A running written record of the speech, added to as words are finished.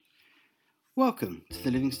Welcome to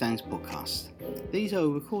the Living Stones podcast. These are a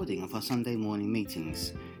recording of our Sunday morning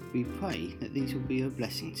meetings. We pray that these will be a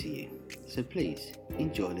blessing to you. So please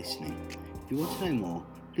enjoy listening. If you want to know more,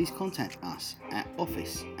 please contact us at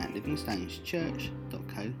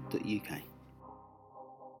office@livingstoneschurch.co.uk.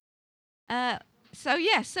 So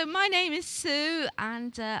my name is Sue,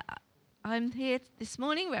 and I'm here this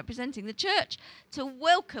morning representing the church to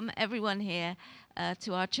welcome everyone here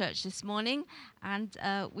to our church this morning, and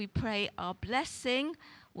we pray our blessing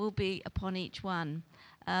will be upon each one.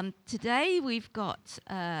 Today we've got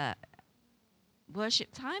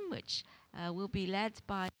worship time, which will be led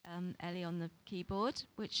by Ellie on the keyboard,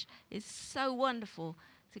 which is so wonderful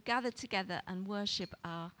to gather together and worship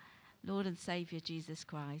our Lord and Saviour Jesus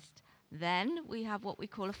Christ. Then we have what we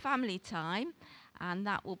call a family time, and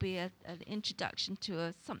that will be an introduction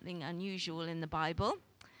to something unusual in the Bible,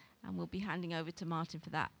 and we'll be handing over to Martin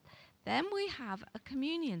for that. Then we have a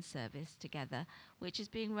communion service together, which is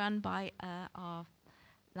being run by our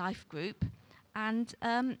life group. And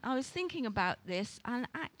I was thinking about this, and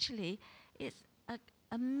actually it's a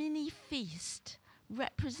mini feast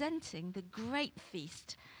representing the great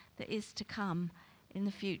feast that is to come in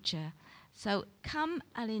the future. So come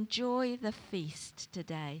and enjoy the feast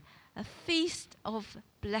today, a feast of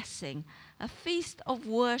blessing, a feast of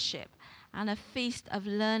worship, and a feast of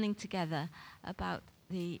learning together about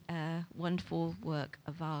the wonderful work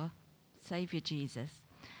of our Saviour Jesus.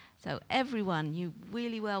 So everyone, you're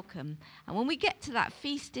really welcome. And when we get to that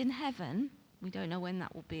feast in heaven, we don't know when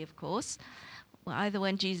that will be, of course, well, either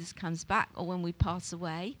when Jesus comes back or when we pass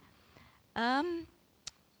away,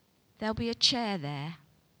 there'll be a chair there.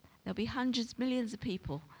 There'll be hundreds, millions of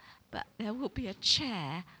people, but there will be a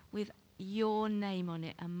chair with your name on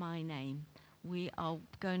it and my name. We are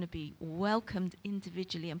going to be welcomed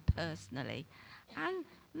individually and personally, and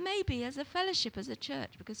maybe as a fellowship, as a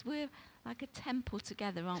church, because we're like a temple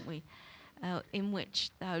together, aren't we, in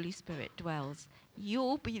which the Holy Spirit dwells.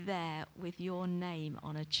 You'll be there with your name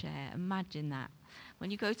on a chair. Imagine that.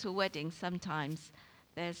 When you go to a wedding, sometimes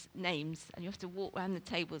there's names, and you have to walk around the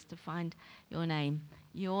tables to find your name.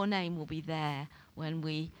 Your name will be there when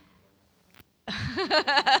we...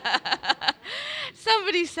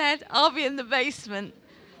 Somebody said, I'll be in the basement.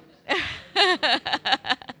 No,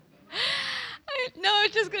 I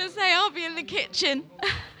was just going to say, I'll be in the kitchen.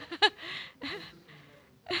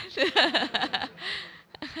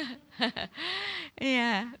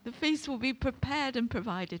 Yeah, the feast will be prepared and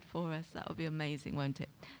provided for us. That will be amazing, won't it?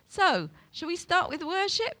 So, shall we start with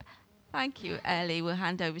worship? Thank you, Ellie. We'll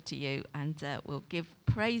hand over to you, and we'll give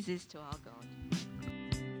praises to our God.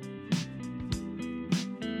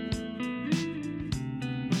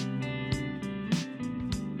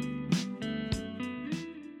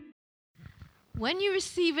 When you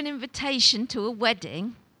receive an invitation to a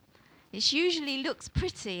wedding, it usually looks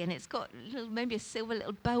pretty, and it's got maybe a silver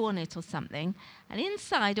little bow on it or something. And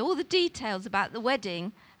inside, all the details about the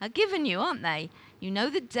wedding are given you, aren't they? You know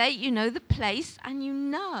the date, you know the place, and you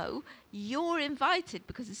know you're invited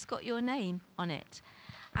because it's got your name on it.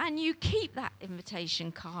 And you keep that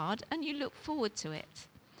invitation card, and you look forward to it.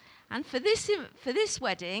 And for this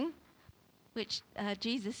wedding, which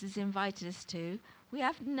Jesus has invited us to, we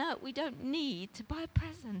don't need to buy a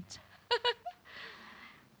present.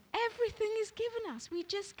 Everything is given us. We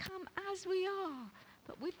just come as we are.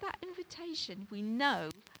 But with that invitation, we know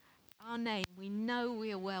our name. We know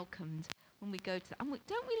we are welcomed when we go to that. And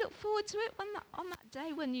don't we look forward to it on that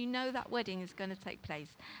day when you know that wedding is going to take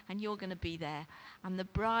place and you're going to be there. And the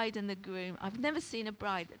bride and the groom. I've never seen a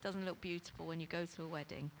bride that doesn't look beautiful when you go to a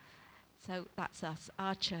wedding. So that's us.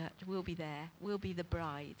 Our church will be there. We'll be the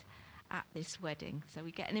bride at this wedding. So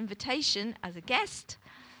we get an invitation as a guest,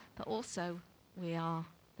 but also we are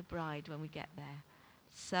the bride when we get there.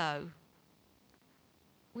 So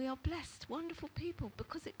we are blessed, wonderful people,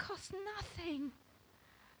 because it costs nothing.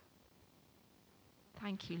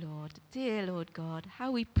 Thank you, Lord. Dear Lord God,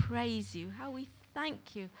 how we praise you, how we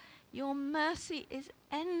thank you. Your mercy is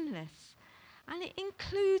endless, and it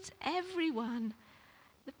includes everyone.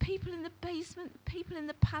 The people in the basement, the people in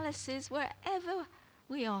the palaces, wherever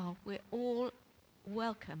we are, we're all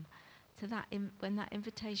welcome to that when that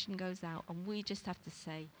invitation goes out, and we just have to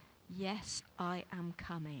say, yes, I am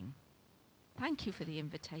coming. Thank you for the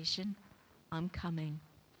invitation. I'm coming.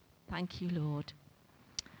 Thank you, Lord.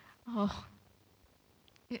 Oh,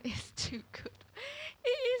 it is too good.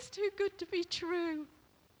 It is too good to be true.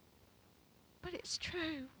 But it's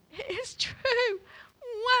true. It is true.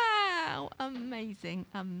 Wow. Amazing,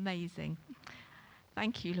 amazing.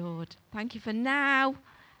 Thank you, Lord. Thank you for now.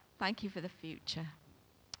 Thank you for the future.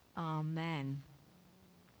 Amen.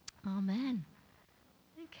 Amen.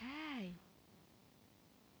 Okay.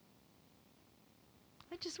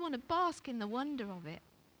 just want to bask in the wonder of it.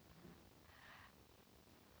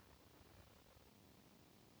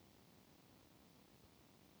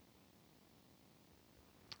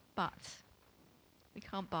 But we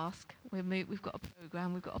can't bask. We've got a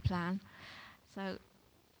programme, we've got a plan. So,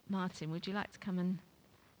 Martin, would you like to come and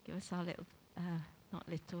give us our little,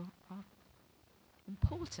 our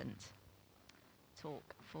important talk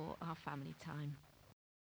for our family time?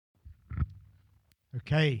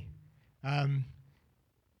 Okay.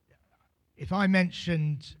 If I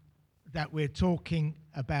mentioned that we're talking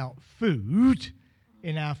about food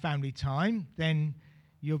in our family time, then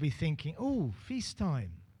you'll be thinking, oh, feast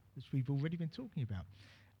time, which we've already been talking about.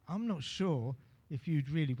 I'm not sure if you'd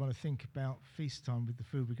really want to think about feast time with the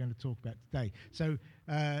food we're going to talk about today. So,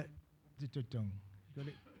 got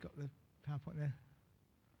the PowerPoint there?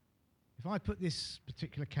 If I put this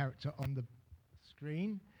particular character on the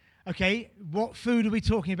screen, okay, what food are we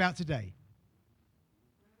talking about today?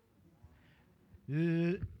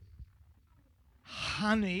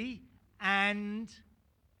 Honey and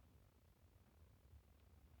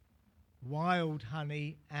wild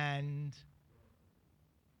honey and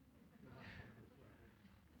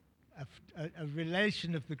a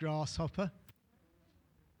relation of the grasshopper,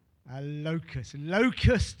 a locust.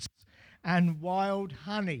 Locusts and wild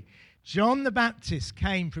honey. John the Baptist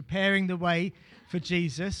came preparing the way for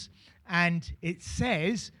Jesus, and it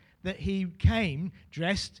says that he came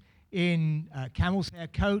dressed in a camel's hair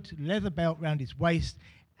coat, leather belt round his waist,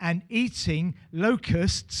 and eating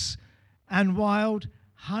locusts and wild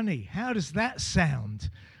honey. How does that sound?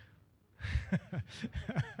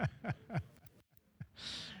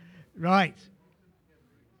 Right.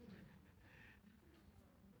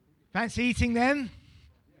 Fancy eating them?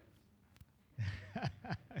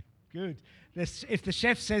 Good. If the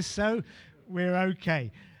chef says so, we're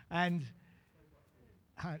okay. And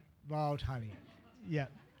wild honey. Yeah.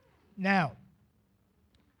 Now,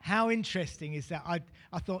 how interesting is that?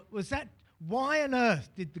 I thought, why on earth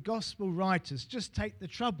did the gospel writers just take the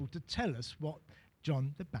trouble to tell us what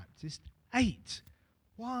John the Baptist ate?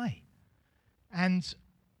 Why? And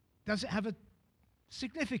does it have a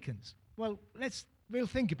significance? Well, we'll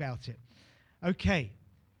think about it. Okay.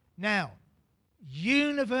 Now,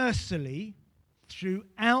 universally,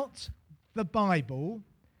 throughout the Bible,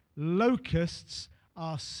 locusts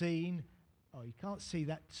are seen. Oh, you can't see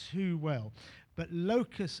that too well. But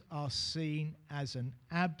locusts are seen as an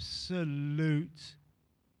absolute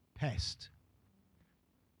pest.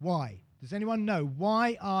 Why? Does anyone know?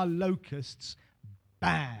 Why are locusts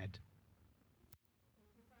bad?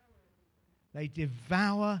 They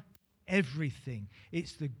devour everything.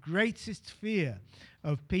 It's the greatest fear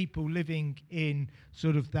of people living in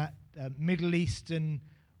sort of that Middle Eastern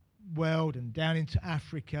world and down into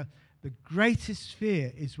Africa. The greatest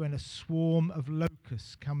fear is when a swarm of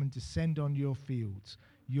locusts come and descend on your fields.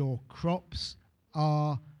 Your crops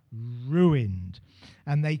are ruined.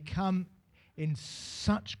 And they come in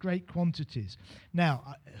such great quantities.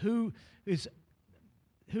 Now, who's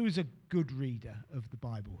a good reader of the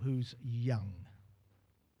Bible? Who's young?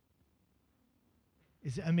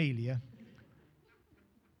 Is it Amelia?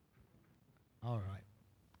 All right.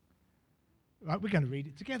 Right, we're going to read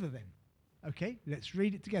it together then. Okay, let's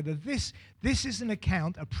read it together. This is an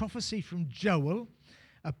account, a prophecy from Joel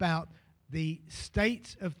about the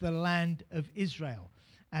state of the land of Israel.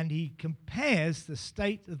 And he compares the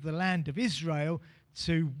state of the land of Israel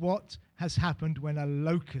to what has happened when a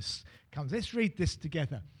locust comes. Let's read this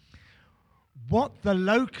together. What the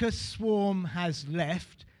locust swarm has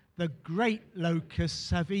left, the great locusts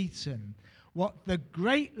have eaten. What the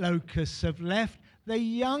great locusts have left, the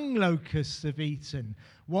young locusts have eaten.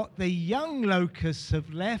 What the young locusts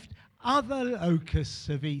have left, other locusts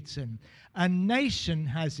have eaten. A nation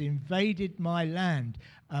has invaded my land,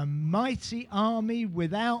 a mighty army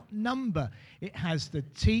without number. It has the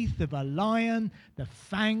teeth of a lion, the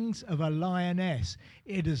fangs of a lioness.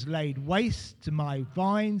 It has laid waste to my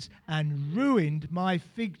vines and ruined my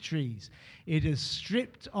fig trees. It has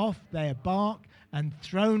stripped off their bark and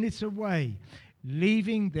thrown it away,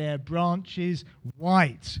 leaving their branches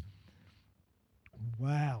white.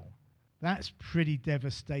 Wow, that's pretty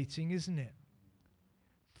devastating, isn't it?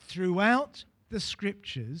 Throughout the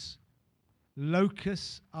scriptures,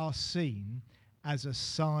 locusts are seen as a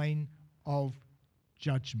sign of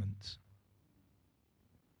judgment.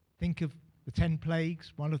 Think of the 10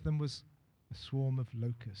 plagues. One of them was a swarm of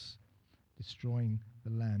locusts destroying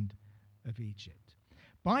the land of Egypt.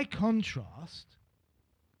 By contrast,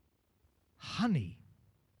 honey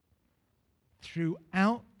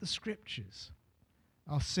throughout the scriptures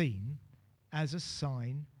are seen as a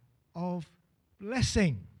sign of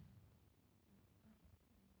blessing.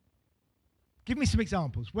 Give me some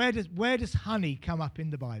examples. Where does honey come up in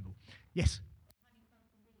the Bible? Yes.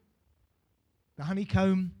 The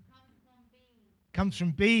honeycomb comes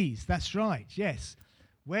from bees. That's right. Yes.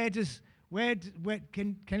 Where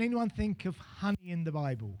can anyone think of honey in the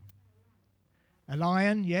Bible? A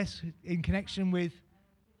lion, yes, in connection with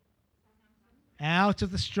out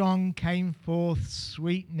of the strong came forth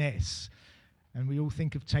sweetness. And we all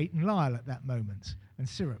think of Tate and Lyle at that moment, and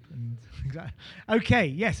syrup. And okay,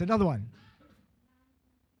 yes, another one.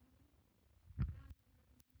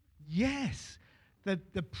 Yes,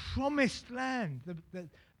 the promised land,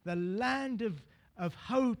 the land of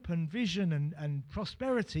hope and vision and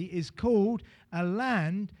prosperity is called a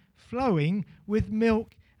land flowing with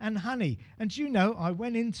milk and honey. And you know, I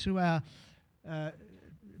went into our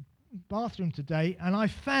bathroom today and I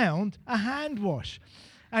found a hand wash.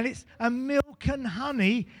 And it's a milk and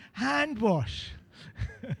honey hand wash.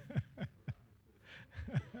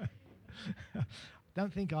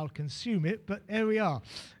 Don't think I'll consume it, but there we are.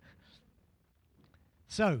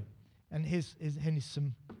 So, and here's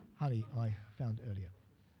some honey I found earlier.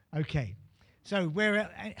 Okay, so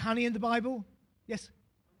where honey in the Bible? Yes?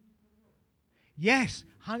 Yes,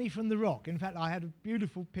 honey from the rock. In fact, I had a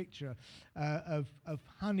beautiful picture of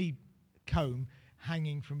honeycomb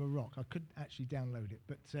hanging from a rock. I couldn't actually download it,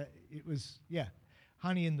 but it was,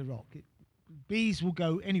 honey in the rock. Bees will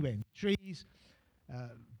go anywhere, trees,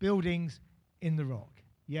 buildings, in the rock.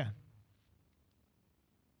 Yeah.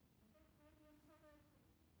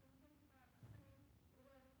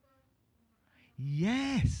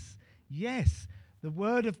 Yes, yes. The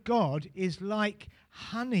Word of God is like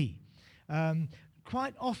honey.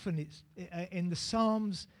 Quite often it's in the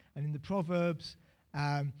Psalms and in the Proverbs,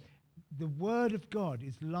 the Word of God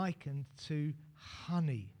is likened to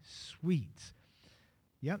honey, sweet.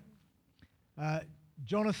 Yep.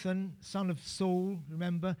 Jonathan, son of Saul,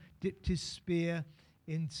 remember, dipped his spear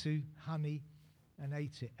into honey and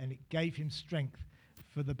ate it, and it gave him strength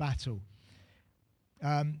for the battle.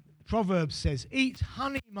 Proverbs says, "Eat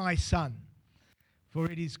honey, my son, for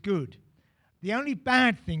it is good." The only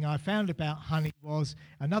bad thing I found about honey was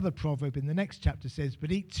another proverb in the next chapter says,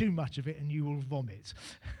 "But eat too much of it and you will vomit."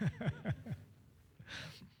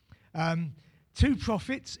 Two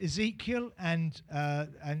prophets, Ezekiel and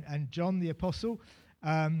John the Apostle,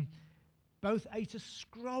 both ate a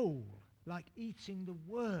scroll, like eating the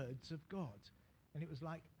words of God. And it was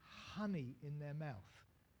like honey in their mouth.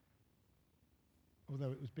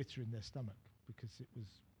 Although it was bitter in their stomach, because it was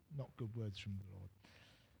not good words from the Lord.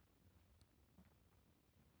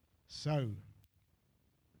 So,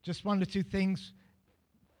 just one or two things,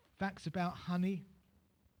 facts about honey.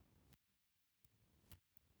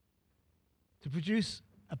 To produce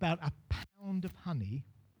about a pound of honey,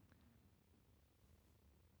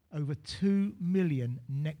 over 2 million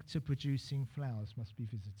nectar-producing flowers must be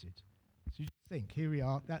visited. So you think, here we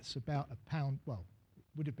are, that's about a pound, well, it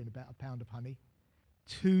would have been about a pound of honey.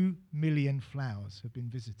 2 million flowers have been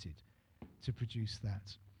visited to produce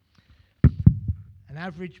that. An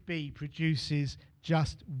average bee produces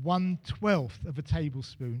just 1/12 of a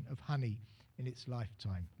tablespoon of honey in its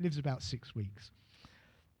lifetime. Lives about 6 weeks.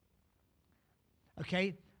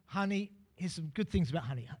 Okay, honey, here's some good things about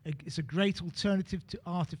honey. It's a great alternative to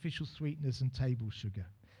artificial sweeteners and table sugar.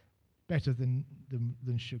 Better than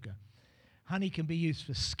sugar. Honey can be used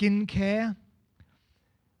for skin care,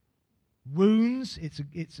 wounds. It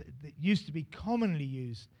used to be commonly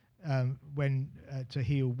used to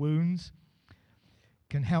heal wounds.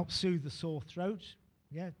 Can help soothe the sore throat.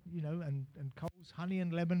 Yeah, you know, and colds, honey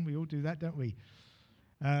and lemon, we all do that, don't we?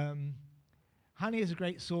 Honey is a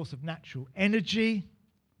great source of natural energy.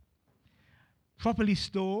 Properly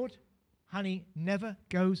stored, honey never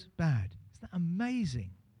goes bad. Isn't that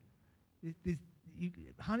amazing?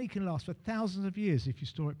 Honey can last for thousands of years if you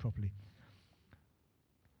store it properly.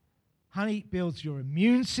 Honey builds your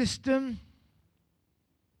immune system.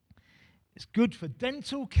 It's good for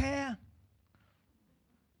dental care.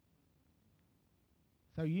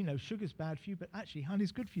 So, you know, sugar's bad for you, but actually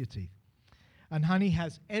honey's good for your teeth. And honey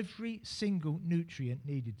has every single nutrient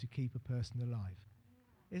needed to keep a person alive.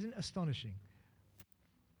 Isn't it astonishing?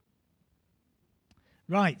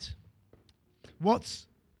 Right. What's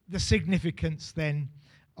the significance then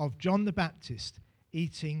of John the Baptist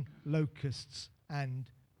eating locusts and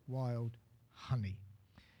wild honey?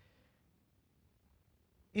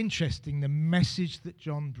 Interesting, the message that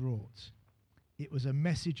John brought. It was a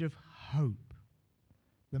message of hope.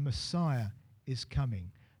 The Messiah is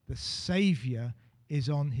coming. The Savior is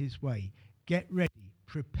on his way. Get ready.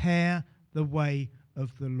 Prepare the way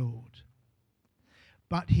of the Lord.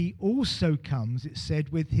 but he also comes, it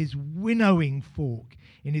said, with his winnowing fork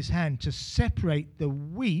in his hand to separate the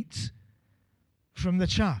wheat from the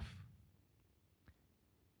chaff.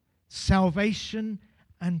 Salvation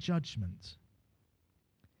and judgment.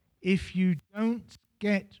 If you don't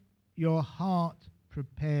get your heart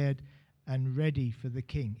prepared and ready for the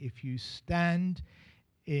King, if you stand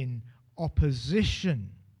in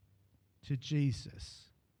opposition to Jesus,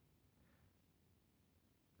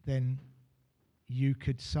 then you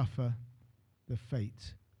could suffer the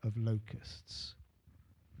fate of locusts.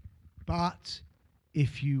 But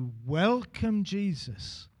if you welcome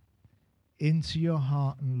Jesus into your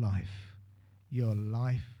heart and life, your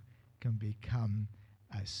life can become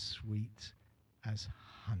as sweet as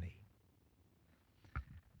honey.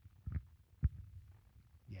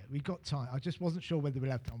 Yeah, we got time. I just wasn't sure whether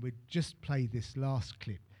we'll have time. We'd just play this last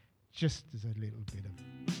clip, just as a little bit of...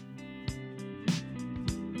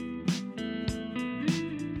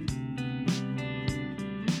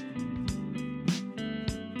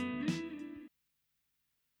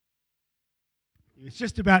 He was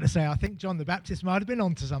just about to say, I think John the Baptist might have been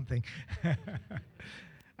onto something.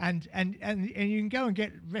 And you can go and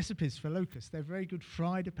get recipes for locusts. They're very good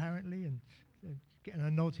fried, apparently, and getting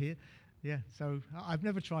a nod here. Yeah, so I've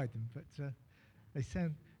never tried them, but they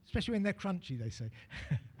sound, especially when they're crunchy, they say.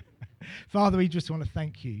 Father, we just want to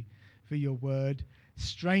thank you for your word.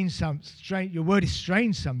 Your word is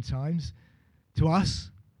strange sometimes to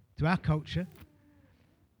us, to our culture.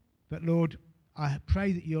 But Lord, I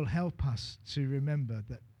pray that you'll help us to remember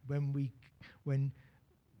that when we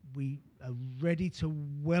are ready to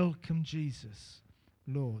welcome Jesus,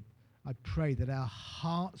 Lord, I pray that our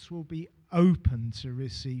hearts will be open to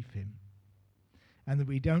receive him and that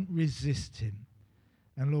we don't resist him.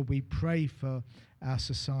 And Lord, we pray for our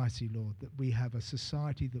society, Lord, that we have a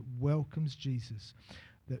society that welcomes Jesus,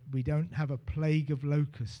 that we don't have a plague of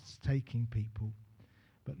locusts taking people,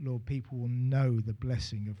 but Lord, people will know the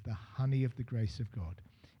blessing of the honey of the grace of God.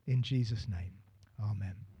 In Jesus' name,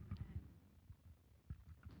 amen.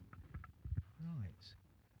 Right.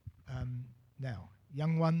 Now,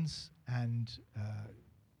 young ones and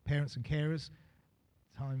parents and carers,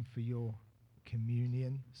 time for your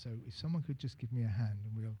communion. So if someone could just give me a hand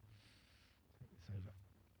and we'll take this over.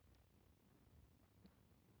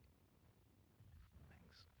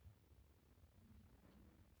 Thanks.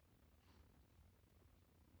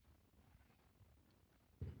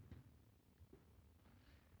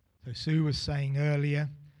 So Sue was saying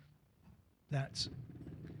earlier that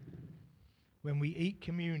when we eat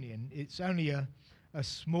communion, it's only a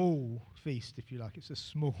small feast, if you like. It's a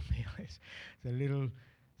small meal. It's a little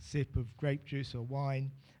sip of grape juice or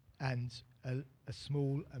wine and a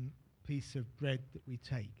small piece of bread that we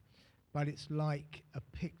take. But it's like a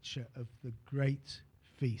picture of the great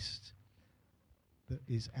feast that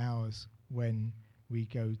is ours when we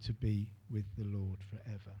go to be with the Lord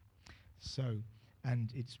forever. So,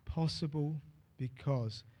 and it's possible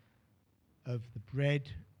because of the bread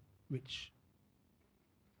which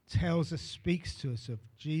tells us, speaks to us of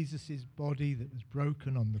Jesus' body that was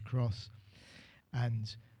broken on the cross,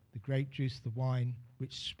 and the grape juice, the wine,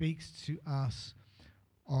 which speaks to us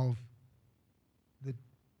of the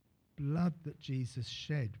blood that Jesus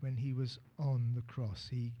shed when he was on the cross.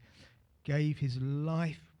 He gave his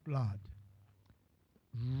life blood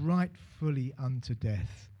rightfully unto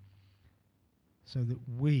death so that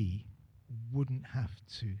we wouldn't have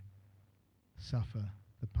to suffer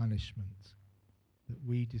the punishment that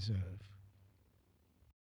we deserve.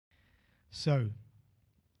 So,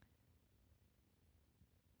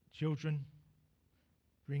 children,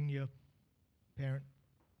 bring your parent,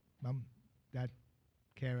 mum, dad,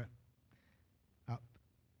 carer up,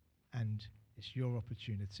 and it's your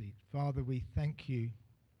opportunity. Father, we thank you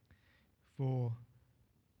for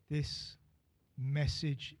this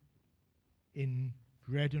message in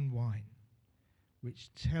bread and wine,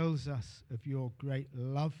 which tells us of your great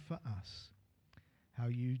love for us, how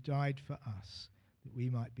you died for us, that we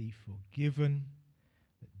might be forgiven,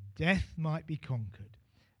 that death might be conquered,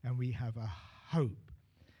 and we have a hope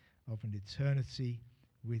of an eternity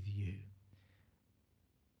with you.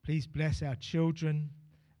 Please bless our children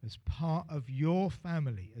as part of your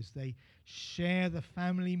family, as they share the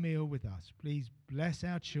family meal with us. Please bless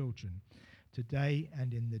our children today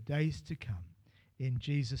and in the days to come. In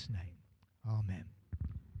Jesus' name, amen.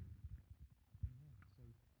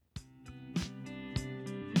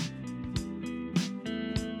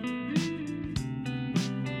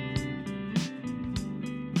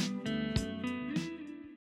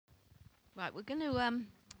 Right, we're going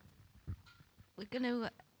to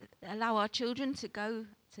allow our children to go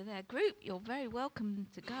to their group. You're very welcome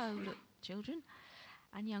to go, look, children.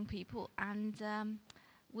 and young people, and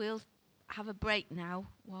we'll have a break now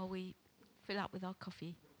while we fill up with our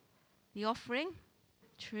coffee. The offering,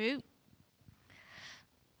 true.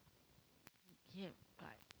 Yeah,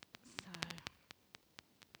 right. So,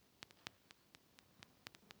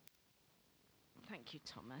 thank you,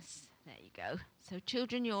 Thomas. There you go. So,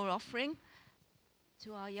 children, your offering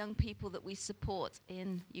to our young people that we support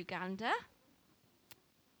in Uganda.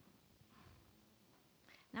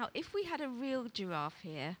 Now, if we had a real giraffe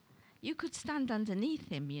here, you could stand underneath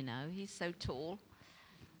him, you know, he's so tall.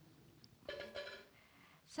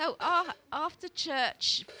 So after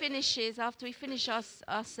church finishes, after we finish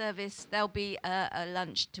our service, there'll be a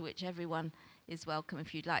lunch to which everyone is welcome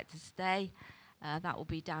if you'd like to stay. That will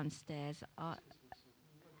be downstairs.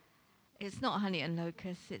 It's not honey and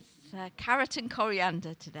locust, it's carrot and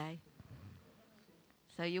coriander today.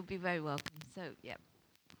 So you'll be very welcome. So, yeah.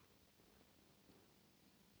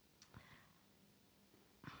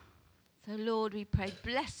 So, Lord, we pray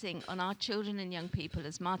blessing on our children and young people,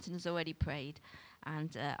 as Martin has already prayed,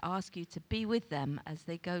 and ask you to be with them as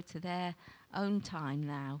they go to their own time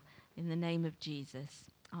now, in the name of Jesus.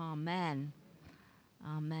 Amen.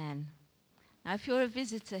 Amen. Now, if you're a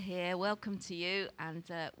visitor here, welcome to you, and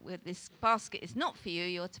with this basket is not for you,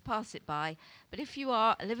 you're to pass it by. But if you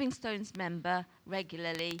are a Livingstones member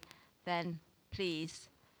regularly, then please,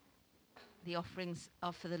 the offerings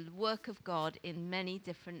are for the work of God in many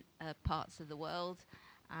different parts of the world,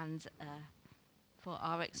 and for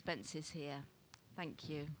our expenses here. Thank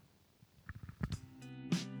you.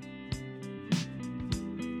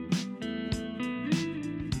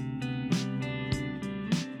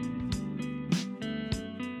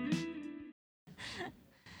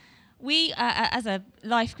 We, as a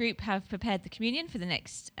life group, have prepared the communion for the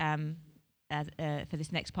next for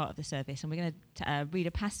this next part of the service, and we're going to read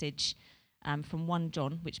a passage from 1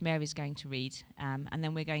 John, which Mary's going to read, and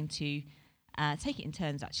then we're going to take it in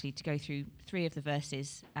turns, actually, to go through 3 of the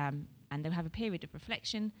verses, and then have a period of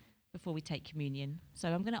reflection before we take communion. So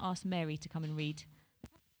I'm going to ask Mary to come and read.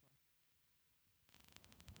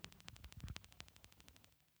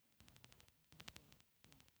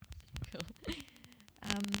 Cool.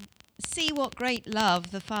 See what great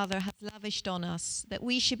love the Father has lavished on us, that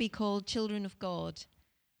we should be called children of God.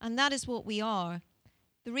 And that is what we are.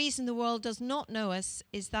 The reason the world does not know us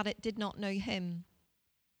is that it did not know him.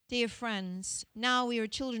 Dear friends, now we are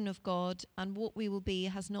children of God, and what we will be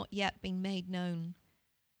has not yet been made known.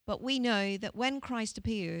 But we know that when Christ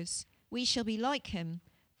appears, we shall be like him,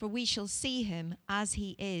 for we shall see him as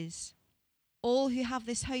he is. All who have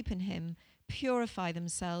this hope in him purify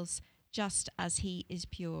themselves just as he is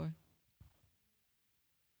pure.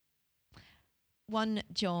 1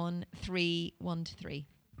 John 3, 1-3.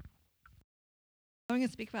 I'm going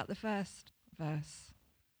to speak about the first verse,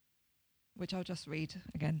 which I'll just read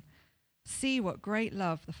again. See what great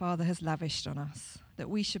love the Father has lavished on us, that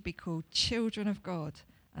we should be called children of God,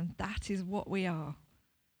 and that is what we are.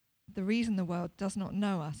 The reason the world does not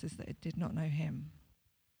know us is that it did not know him.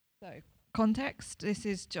 So, context, this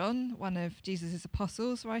is John, one of Jesus'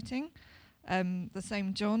 apostles, writing. The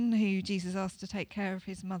same John who Jesus asked to take care of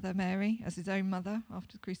his mother Mary as his own mother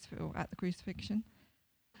after at the crucifixion.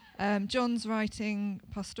 John's writing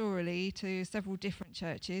pastorally to several different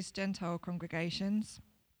churches, Gentile congregations.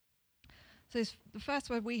 So the first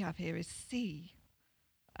word we have here is see.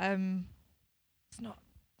 It's not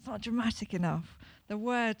dramatic enough.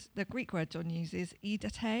 The Greek word John uses,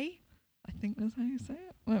 idate, I think that's how you say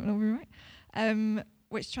it. Might not be right.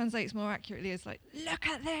 Which translates more accurately as like, look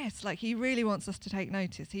at this. Like, he really wants us to take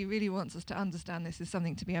notice. He really wants us to understand this is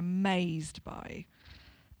something to be amazed by.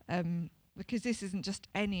 Because this isn't just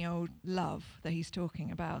any old love that he's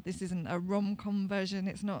talking about. This isn't a rom-com version.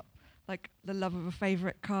 It's not like the love of a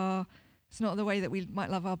favourite car. It's not the way that we might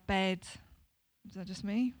love our bed. Is that just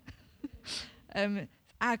me?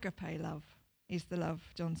 Agape love is the love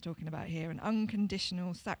John's talking about here, an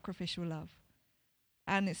unconditional, sacrificial love.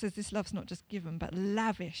 And it says this love's not just given, but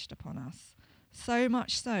lavished upon us. So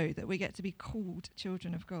much so that we get to be called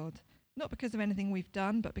children of God. Not because of anything we've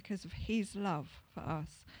done, but because of his love for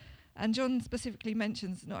us. And John specifically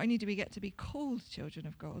mentions not only do we get to be called children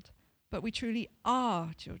of God, but we truly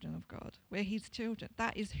are children of God. We're his children.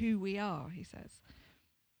 That is who we are, he says.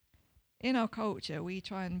 In our culture, we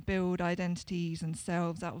try and build identities and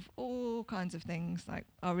selves out of all kinds of things, like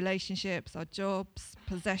our relationships, our jobs,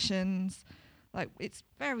 possessions. Like, it's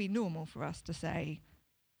very normal for us to say,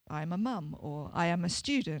 I'm a mum, or I am a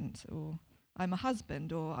student, or I'm a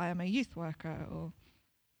husband, or I am a youth worker, or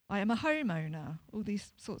I am a homeowner, all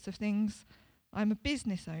these sorts of things. I'm a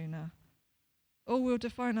business owner. Or we'll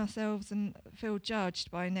define ourselves and feel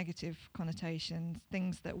judged by negative connotations,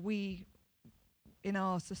 things that we in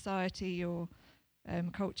our society or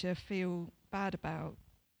culture feel bad about.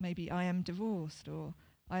 Maybe I am divorced, or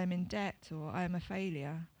I am in debt, or I am a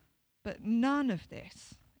failure. But none of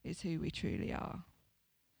this is who we truly are.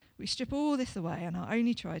 We strip all this away and our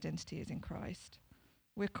only true identity is in Christ.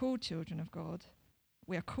 We're called children of God.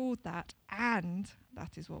 We are called that, and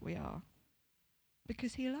that is what we are.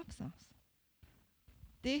 Because he loves us.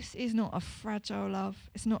 This is not a fragile love.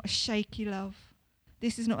 It's not a shaky love.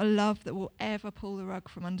 This is not a love that will ever pull the rug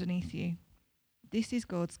from underneath you. This is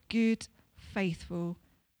God's good, faithful,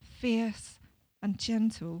 fierce, and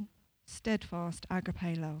gentle, steadfast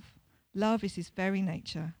agape love. Love is his very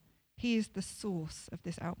nature. He is the source of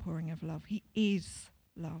this outpouring of love. He is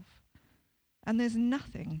love. And there's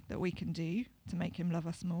nothing that we can do to make him love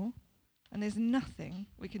us more. And there's nothing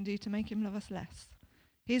we can do to make him love us less.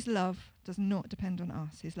 His love does not depend on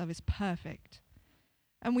us. His love is perfect.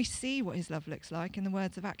 And we see what his love looks like in the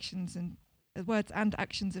words and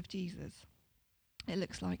actions of Jesus. It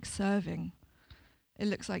looks like serving. It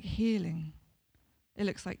looks like healing. It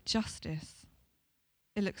looks like justice.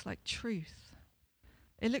 It looks like truth.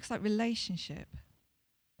 It looks like relationship.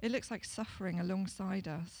 It looks like suffering alongside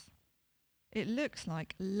us. It looks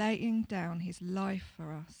like laying down his life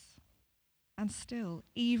for us. And still,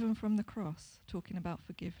 even from the cross, talking about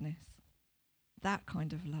forgiveness. That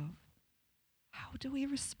kind of love. How do we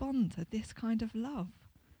respond to this kind of love?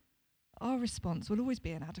 Our response will always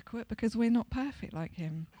be inadequate because we're not perfect like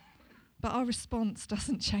him. But our response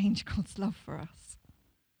doesn't change God's love for us.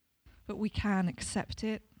 But we can accept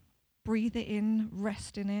it, breathe it in,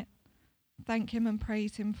 rest in it, thank him and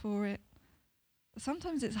praise him for it.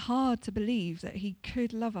 Sometimes it's hard to believe that he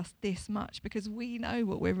could love us this much because we know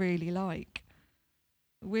what we're really like.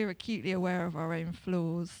 We're acutely aware of our own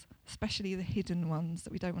flaws, especially the hidden ones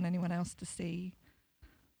that we don't want anyone else to see.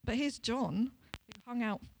 But here's John, who hung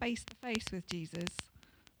out face to face with Jesus.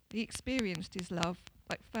 He experienced his love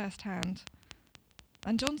like firsthand.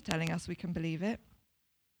 And John's telling us we can believe it.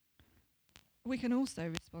 We can also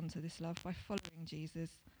respond to this love by following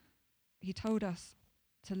Jesus. He told us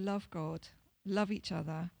to love God, love each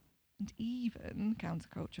other, and even,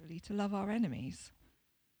 counterculturally, to love our enemies.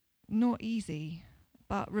 Not easy,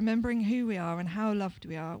 but remembering who we are and how loved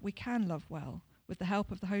we are, we can love well, with the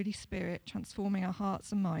help of the Holy Spirit transforming our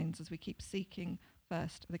hearts and minds as we keep seeking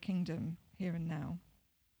first the kingdom here and now.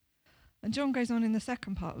 And John goes on in the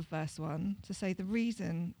second part of verse 1 to say the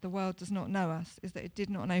reason the world does not know us is that it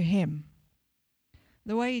did not know him.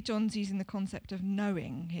 The way John's using the concept of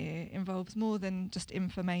knowing here involves more than just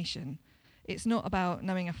information. It's not about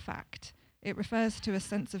knowing a fact. It refers to a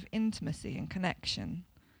sense of intimacy and connection.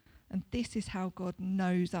 And this is how God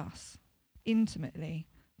knows us, intimately,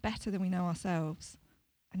 better than we know ourselves.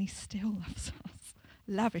 And he still loves us,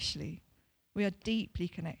 lavishly. We are deeply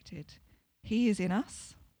connected. He is in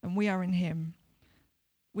us, and we are in him.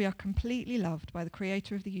 We are completely loved by the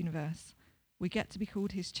creator of the universe. We get to be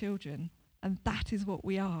called his children, and that is what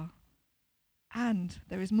we are. And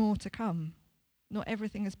there is more to come. Not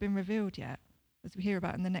everything has been revealed yet, as we hear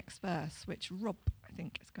about in the next verse, which Rob, I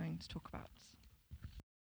think, is going to talk about.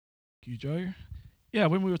 Thank you, Joe. Yeah,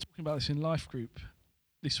 when we were talking about this in Life Group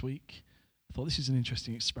this week, I thought this is an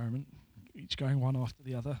interesting experiment, each going one after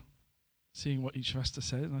the other, seeing what each of us has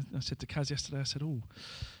said. And I said to Kaz yesterday, I said, do you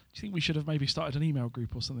think we should have maybe started an email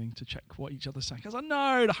group or something to check what each other's saying? Because I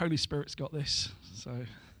know the Holy Spirit's got this. So,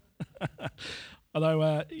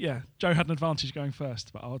 although, Joe had an advantage going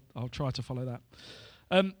first, but I'll try to follow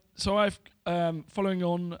that. So I've, following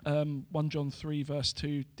on 1 John 3 verse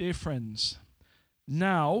 2, dear friends,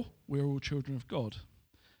 now we're all children of God,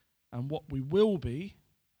 and what we will be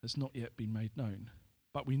has not yet been made known.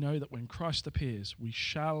 But we know that when Christ appears, we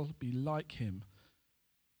shall be like him,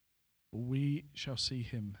 for we shall see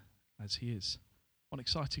him as he is. What an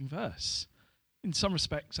exciting verse. In some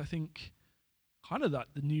respects, I think kind of that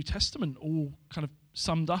the New Testament all kind of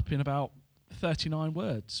summed up in about 39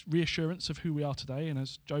 words. Reassurance of who we are today, and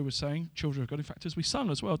as Joe was saying, children of God. In fact, as we sung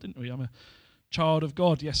as well, didn't we? I'm a child of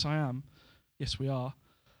God. Yes, I am. Yes, we are.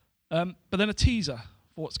 But then a teaser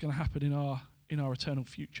for what's going to happen in our eternal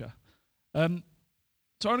future. So I'm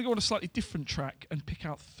going to go on a slightly different track and pick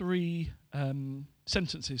out three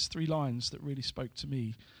sentences, 3 lines that really spoke to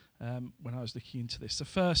me when I was looking into this. The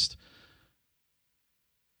first,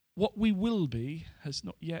 what we will be has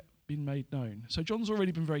not yet been made known. So John's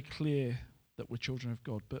already been very clear that we're children of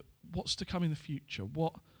God, but what's to come in the future?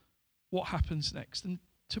 What happens next? And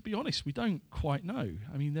to be honest, we don't quite know.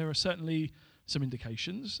 I mean, there are certainly some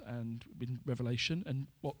indications and in Revelation, and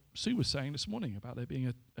what Sue was saying this morning about there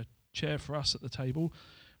being a chair for us at the table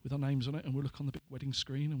with our names on it, and we'll look on the big wedding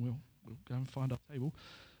screen and we'll go and find our table.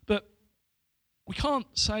 But we can't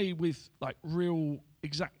say with like real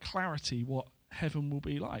exact clarity what heaven will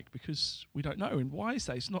be like, because we don't know. And why is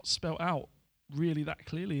that? It's not spelt out really that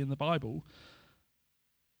clearly in the Bible.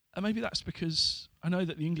 And maybe that's because I know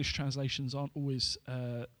that the English translations aren't always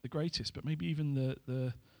the greatest, but maybe even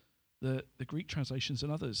the Greek translations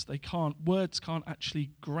and others, words can't actually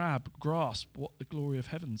grasp what the glory of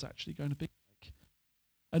heaven's actually going to be like.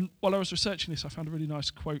 And while I was researching this, I found a really nice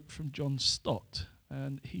quote from John Stott,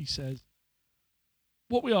 and he says,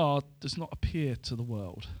 "What we are does not appear to the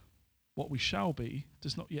world. What we shall be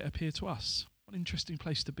does not yet appear to us." What an interesting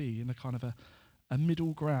place to be, in a kind of a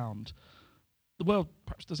middle ground. The world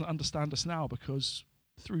perhaps doesn't understand us now because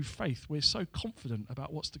through faith we're so confident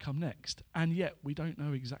about what's to come next, and yet we don't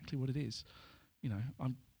know exactly what it is. You know,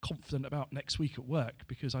 I'm confident about next week at work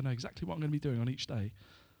because I know exactly what I'm going to be doing on each day.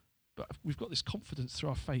 But we've got this confidence through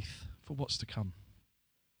our faith for what's to come.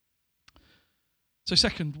 So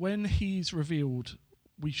second, when he's revealed,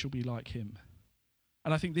 we shall be like him.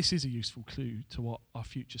 And I think this is a useful clue to what our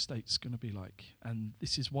future state's going to be like. And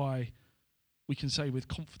this is why we can say with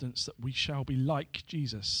confidence that we shall be like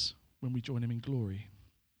Jesus when we join him in glory.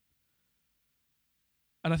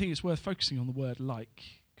 And I think it's worth focusing on the word like,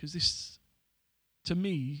 because this, to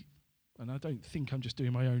me, and I don't think I'm just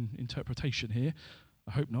doing my own interpretation here,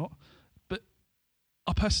 I hope not, but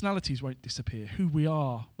our personalities won't disappear. Who we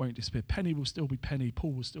are won't disappear. Penny will still be Penny.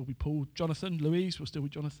 Paul will still be Paul. Jonathan, Louise will still be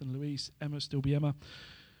Jonathan, Louise. Emma will still be Emma.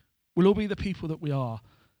 We'll all be the people that we are.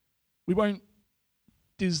 We won't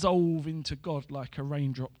dissolve into God like a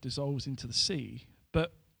raindrop dissolves into the sea,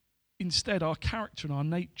 but instead our character and our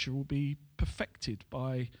nature will be perfected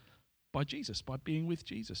by Jesus, by being with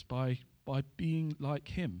Jesus, by being like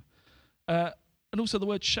him. And also the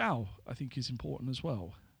word shall, I think, is important as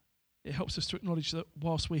well. It helps us to acknowledge that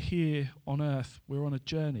whilst we're here on earth, we're on a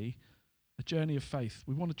journey of faith.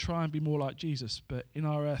 We want to try and be more like Jesus, but in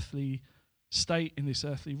our earthly state, in this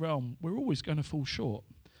earthly realm, we're always going to fall short.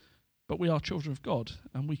 But we are children of God,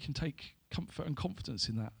 and we can take comfort and confidence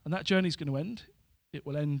in that. And that journey is going to end. It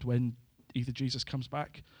will end when either Jesus comes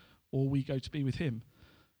back or we go to be with him.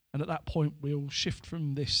 And at that point, we'll shift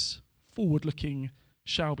from this forward-looking,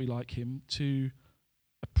 shall be like him, to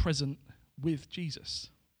a present with Jesus.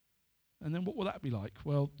 And then what will that be like?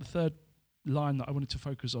 Well, the third line that I wanted to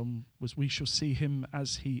focus on was, we shall see him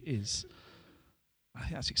as he is. I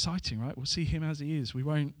think that's exciting, right? We'll see him as he is. It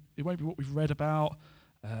won't be what we've read about.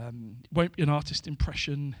 It won't be an artist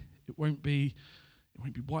impression. It won't be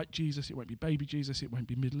white Jesus. It won't be baby Jesus. It won't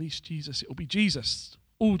be Middle East Jesus. It will be Jesus,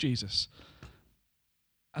 all Jesus.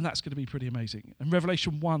 And that's going to be pretty amazing. And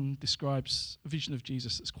Revelation 1 describes a vision of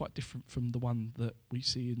Jesus that's quite different from the one that we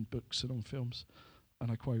see in books and on films.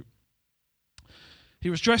 And I quote, "He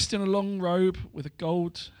was dressed in a long robe with a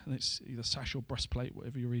gold," and it's either sash or breastplate,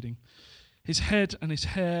 whatever you're reading. "His head and his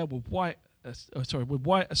hair were white as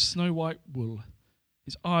snow white wool.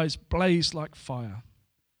 His eyes blazed like fire,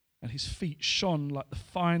 and his feet shone like the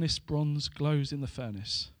finest bronze glows in the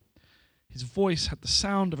furnace. His voice had the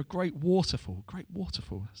sound of a great waterfall." Great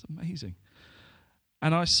waterfall, that's amazing.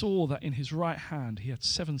 "And I saw that in his right hand he had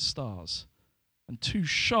 7 stars, and a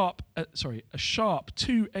sharp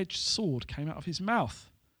two-edged sword came out of his mouth,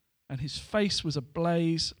 and his face was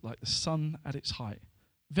ablaze like the sun at its height."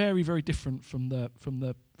 Very, very different from the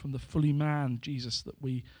fully man Jesus that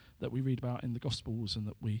we read about in the Gospels, and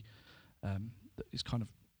that is kind of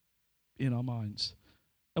in our minds.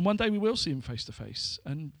 And one day we will see him face to face.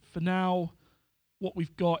 And for now, what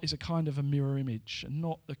we've got is a kind of a mirror image, and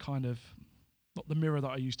not the mirror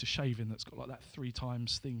that I use to shave in that's got like that 3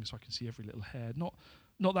 times thing so I can see every little hair. Not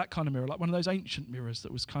that kind of mirror, like one of those ancient mirrors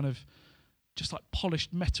that was kind of just like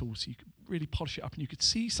polished metal, so you could really polish it up and you could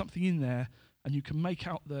see something in there, and you can make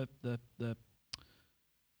out the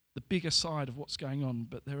bigger side of what's going on,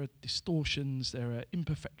 but there are distortions, there are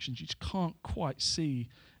imperfections you just can't quite see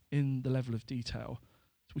in the level of detail.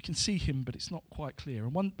 So we can see him, but it's not quite clear.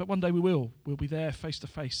 But one day we will. We'll be there face to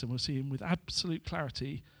face, and we'll see him with absolute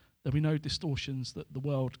clarity. There'll be no distortions that the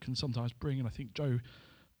world can sometimes bring, and I think Joe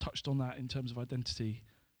touched on that in terms of identity.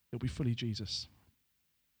 It'll be fully Jesus.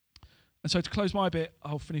 And so to close my bit,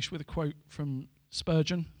 I'll finish with a quote from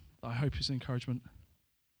Spurgeon that I hope is an encouragement.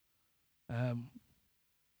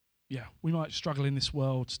 We might struggle in this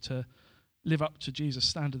world to live up to Jesus'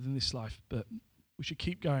 standard in this life, but we should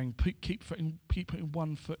keep going, keep putting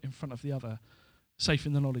one foot in front of the other, safe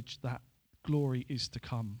in the knowledge that glory is to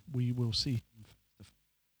come. We will see him.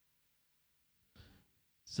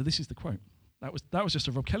 So this is the quote. That was just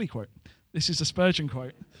a Rob Kelly quote. This is a Spurgeon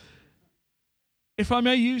quote. If I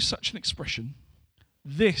may use such an expression,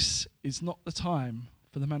 this is not the time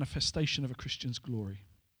for the manifestation of a Christian's glory.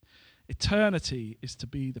 Eternity is to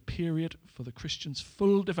be the period for the Christian's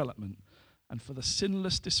full development and for the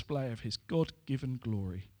sinless display of his God-given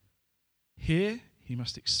glory. Here he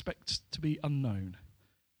must expect to be unknown.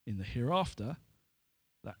 It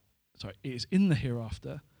is in the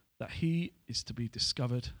hereafter that he is to be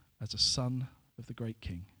discovered as a son of the great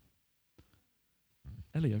King.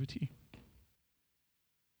 Ellie, over to you.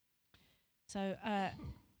 So,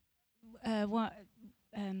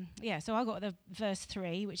 so I got the verse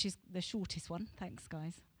 3, which is the shortest one. Thanks,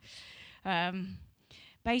 guys.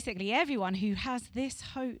 Basically, everyone who has this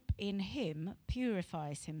hope in him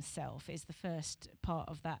purifies himself, is the first part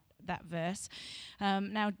of that verse.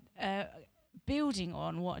 Building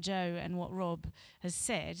on what Joe and what Rob has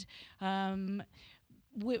said,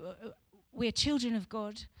 we're children of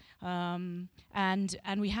God, and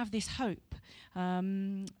we have this hope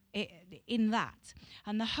in that,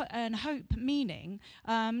 and hope meaning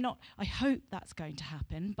not I hope that's going to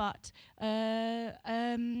happen, but there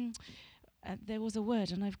was a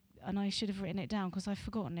word and I should have written it down because I've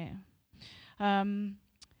forgotten it.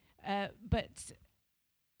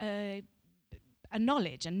 A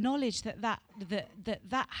knowledge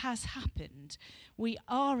that has happened. We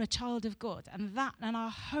are a child of God, and our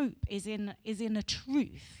hope is in a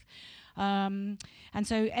truth. And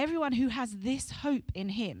so everyone who has this hope in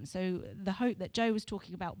him, so the hope that Joe was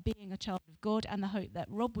talking about being a child of God, and the hope that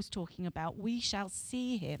Rob was talking about, we shall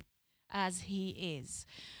see him as he is,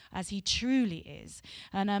 as he truly is.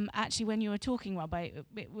 And actually, when you were talking, Rob, it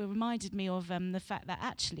reminded me of the fact that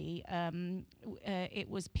actually it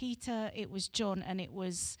was Peter, it was John, and it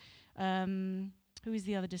was who is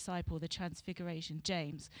the other disciple, the Transfiguration,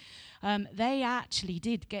 James. They actually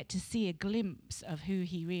did get to see a glimpse of who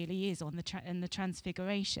he really is in the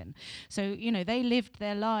Transfiguration. So, they lived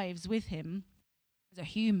their lives with him as a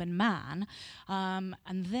human man,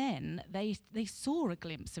 and then they saw a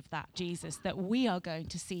glimpse of that Jesus that we are going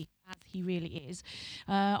to see as he really is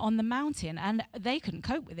on the mountain, and they couldn't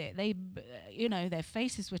cope with it. They, their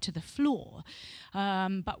faces were to the floor.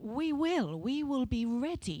 But we will be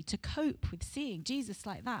ready to cope with seeing Jesus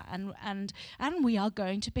like that, and we are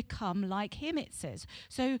going to become like him, it says.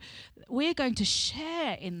 So we're going to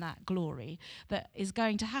share in that glory that is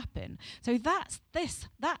going to happen. So that's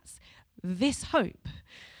this hope.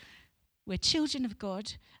 We're children of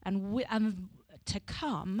God, and to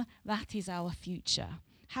come, that is our future.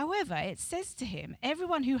 However, it says to him,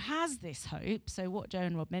 everyone who has this hope, so what Joe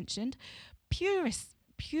and Rob mentioned,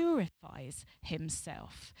 purifies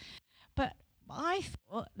himself. But I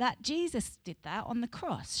thought that Jesus did that on the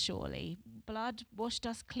cross, surely. Blood washed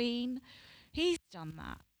us clean. He's done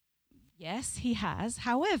that. Yes, he has.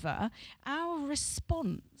 However, our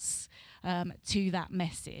response to that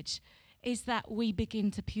message is that we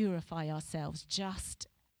begin to purify ourselves just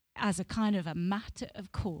as a kind of a matter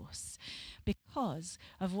of course, because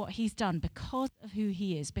of what he's done, because of who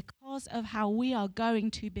he is, because of how we are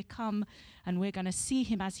going to become, and we're going to see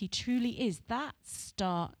him as he truly is. That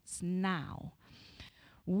starts now.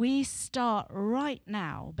 We start right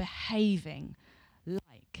now behaving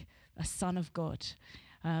like a son of God,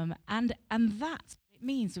 and that's what it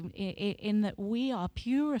means in that we are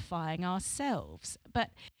purifying ourselves,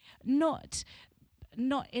 but not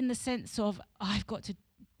in the sense of I've got to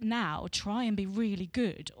now try and be really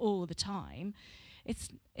good all the time.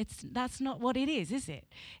 That's not what it is it?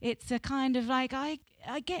 It's a kind of like I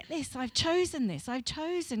get this. I've chosen this. I've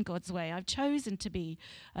chosen God's way. I've chosen to be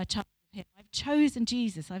a child of him. I've chosen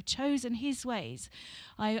Jesus. I've chosen his ways.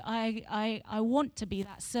 I want to be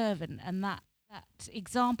that servant and that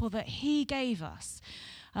example that he gave us.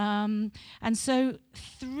 And so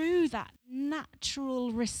through that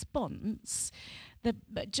natural response,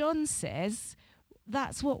 but John says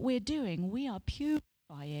that's what we're doing. We are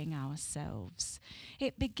purifying ourselves.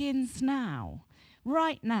 It begins now,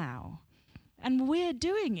 right now. And we're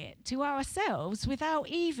doing it to ourselves without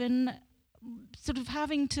even sort of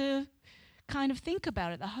having to kind of think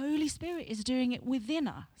about it. The Holy Spirit is doing it within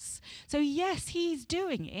us. So yes, he's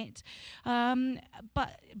doing it,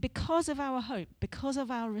 but because of our hope, because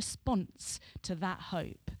of our response to that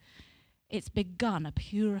hope, it's begun a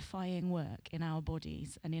purifying work in our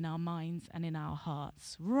bodies and in our minds and in our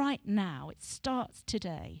hearts. Right now, it starts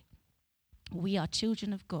today. We are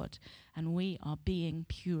children of God, and we are being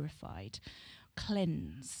purified,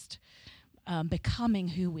 cleansed, becoming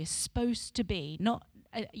who we're supposed to be. Not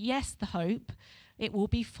yes, the hope, it will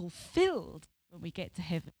be fulfilled when we get to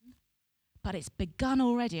heaven, but it's begun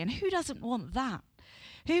already. And who doesn't want that?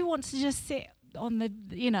 Who wants to just sit on the,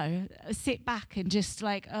 sit back and just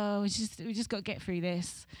like, oh, we just got to get through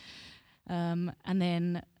this. And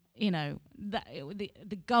then, that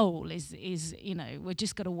the goal is we're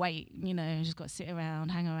just got to wait, just got to sit around,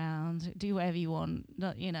 hang around, do whatever you want.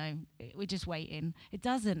 We're just waiting. It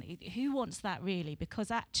doesn't. Who wants that really?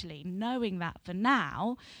 Because actually knowing that for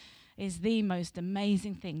now is the most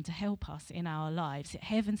amazing thing to help us in our lives.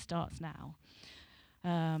 Heaven starts now.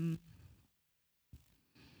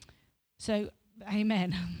 So,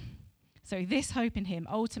 amen. So this hope in him,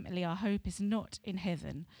 ultimately our hope is not in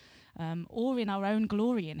heaven or in our own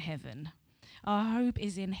glory in heaven. Our hope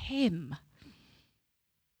is in him,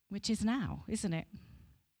 which is now, isn't it?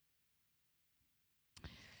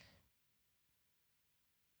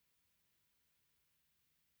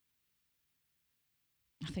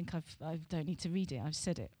 I think I don't need to read it. I've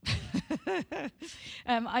said it.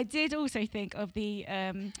 I did also think of the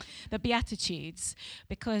Beatitudes,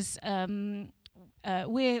 because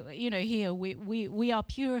we're here we are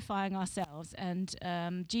purifying ourselves, and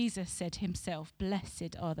Jesus said himself,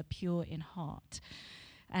 "Blessed are the pure in heart."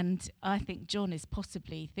 And I think John is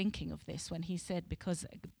possibly thinking of this when he said, because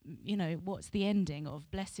what's the ending of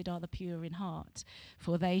 "Blessed are the pure in heart,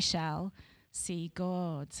 for they shall see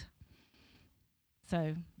God."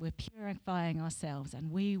 So we're purifying ourselves,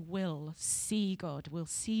 and we will see God, we'll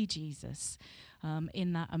see Jesus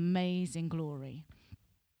in that amazing glory.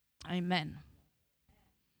 Amen.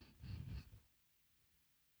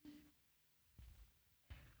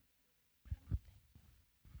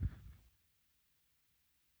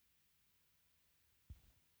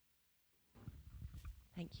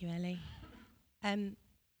 Thank you, Ellie.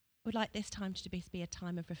 Would like this time to be a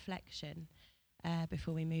time of reflection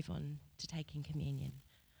before we move on to taking communion.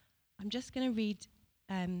 I'm just going to read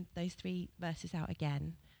those 3 verses out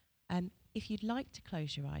again. If you'd like to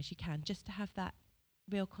close your eyes, you can, just to have that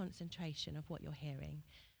real concentration of what you're hearing.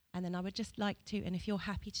 And then I would just like to, and if you're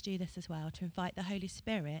happy to do this as well, to invite the Holy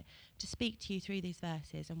Spirit to speak to you through these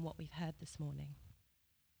verses and what we've heard this morning.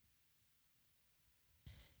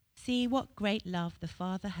 See what great love the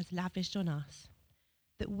Father has lavished on us,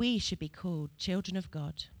 that we should be called children of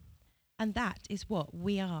God. And that is what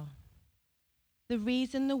we are. The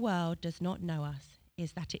reason the world does not know us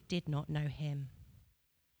is that it did not know him.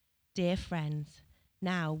 Dear friends,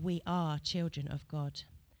 now we are children of God,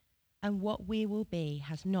 and what we will be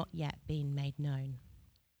has not yet been made known.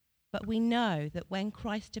 But we know that when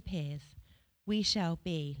Christ appears, we shall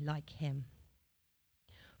be like him,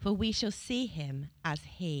 for we shall see him as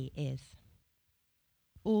he is.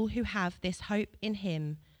 All who have this hope in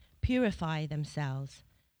him purify themselves,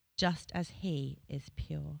 just as he is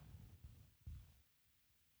pure.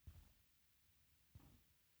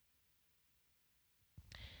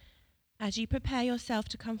 As you prepare yourself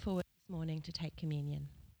to come forward this morning to take communion,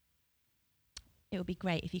 it would be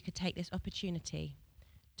great if you could take this opportunity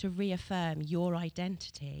to reaffirm your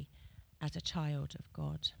identity as a child of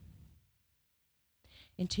God.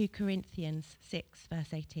 In 2 Corinthians 6,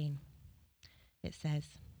 verse 18, it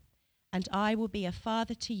says, "And I will be a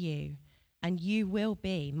father to you, and you will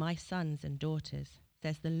be my sons and daughters,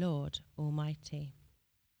 says the Lord Almighty."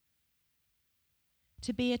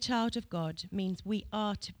 To be a child of God means we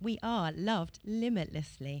are loved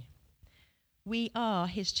limitlessly. We are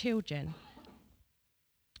his children.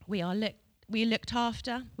 We are looked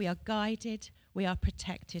after, we are guided, we are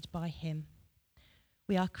protected by him.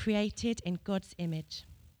 We are created in God's image.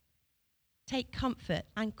 Take comfort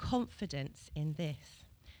and confidence in this,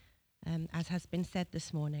 as has been said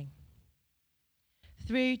this morning.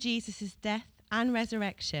 Through Jesus' death and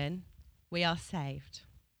resurrection, we are saved.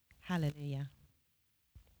 Hallelujah.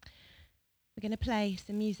 We're going to play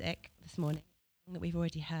some music this morning that we've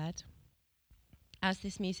already heard. As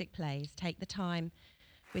this music plays, take the time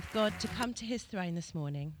with God to come to his throne this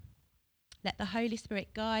morning. Let the Holy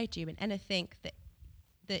Spirit guide you in anything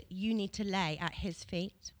that you need to lay at his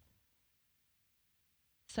feet,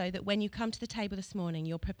 so that when you come to the table this morning,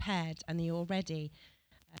 you're prepared and you're ready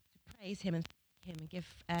to praise him and thank him and give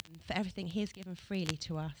for everything he has given freely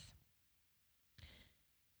to us.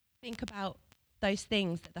 Think about those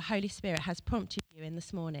things that the Holy Spirit has prompted you in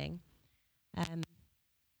this morning, and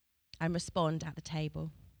respond at the table.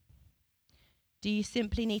 Do you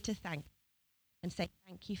simply need to thank and say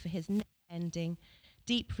thank you for his never-ending,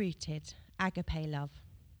 deep-rooted agape love?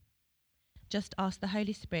 Just ask the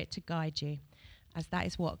Holy Spirit to guide you, as that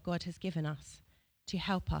is what God has given us to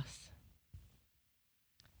help us.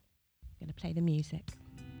 I'm going to play the music.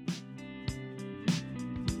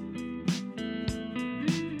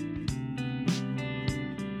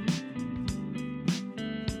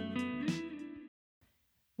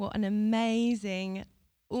 What an amazing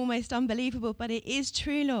almost unbelievable, but it is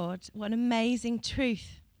true, Lord. What an amazing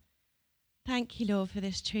truth. Thank you, Lord, for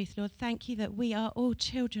this truth, Lord. Thank you that we are all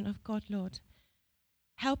children of God, Lord.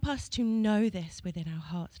 Help us to know this within our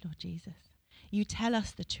hearts, Lord Jesus. You tell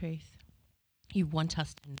us the truth. You want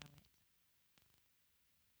us to know it.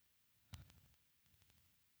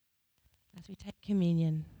 As we take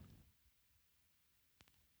communion,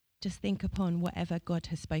 just think upon whatever God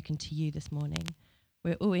has spoken to you this morning.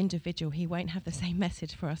 We're all individual. He won't have the same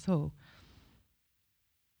message for us all.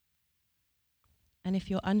 And if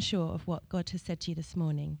you're unsure of what God has said to you this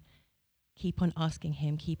morning, keep on asking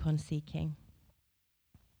him, keep on seeking.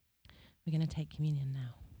 We're going to take communion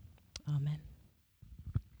now. Amen.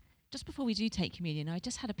 Just before we do take communion, I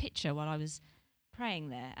just had a picture while I was praying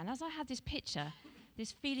there. And as I had this picture,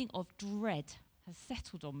 this feeling of dread has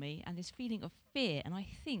settled on me and this feeling of fear. And I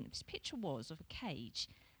think this picture was of a cage,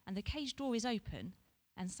 and the cage door is open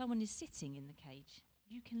and someone is sitting in the cage.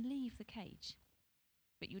 You can leave the cage,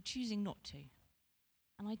 but you're choosing not to.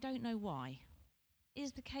 And I don't know why.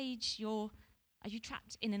 Is the cage are you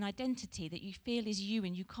trapped in an identity that you feel is you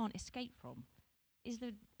and you can't escape from? Is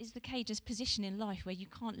the cage a position in life where you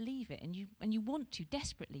can't leave it and you want to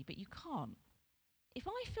desperately, but you can't? If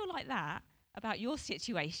I feel like that about your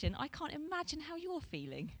situation, I can't imagine how you're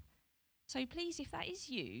feeling. So please, if that is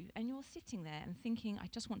you and you're sitting there and thinking, I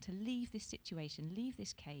just want to leave this situation, leave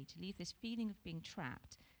this cage, leave this feeling of being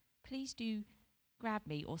trapped, please do grab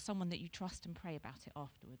me or someone that you trust and pray about it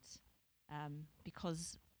afterwards.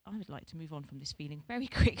 Because I would like to move on from this feeling very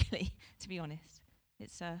quickly, to be honest.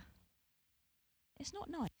 It's not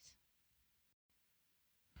nice.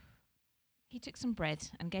 He took some bread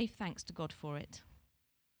and gave thanks to God for it.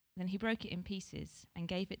 Then he broke it in pieces and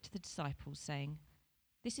gave it to the disciples, saying,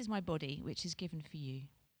 "This is my body, which is given for you.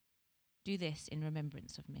 Do this in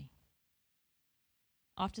remembrance of me."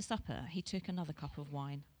 After supper, he took another cup of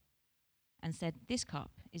wine and said, "This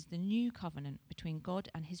cup is the new covenant between God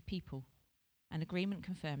and his people, an agreement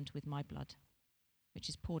confirmed with my blood, which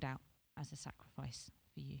is poured out as a sacrifice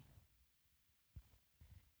for you."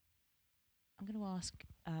 I'm going to ask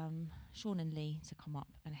Sean and Lee to come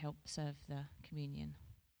up and help serve the communion,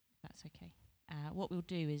 if that's okay. What we'll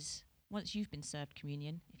do is, once you've been served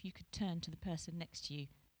communion, if you could turn to the person next to you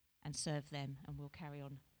and serve them, and we'll carry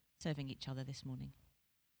on serving each other this morning.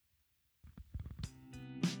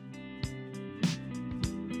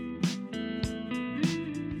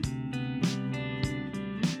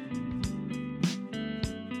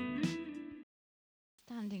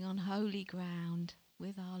 Standing on holy ground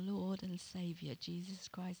with our Lord and Saviour, Jesus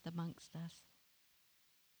Christ, amongst us.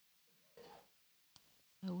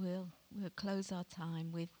 So we'll close our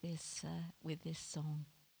time with this song.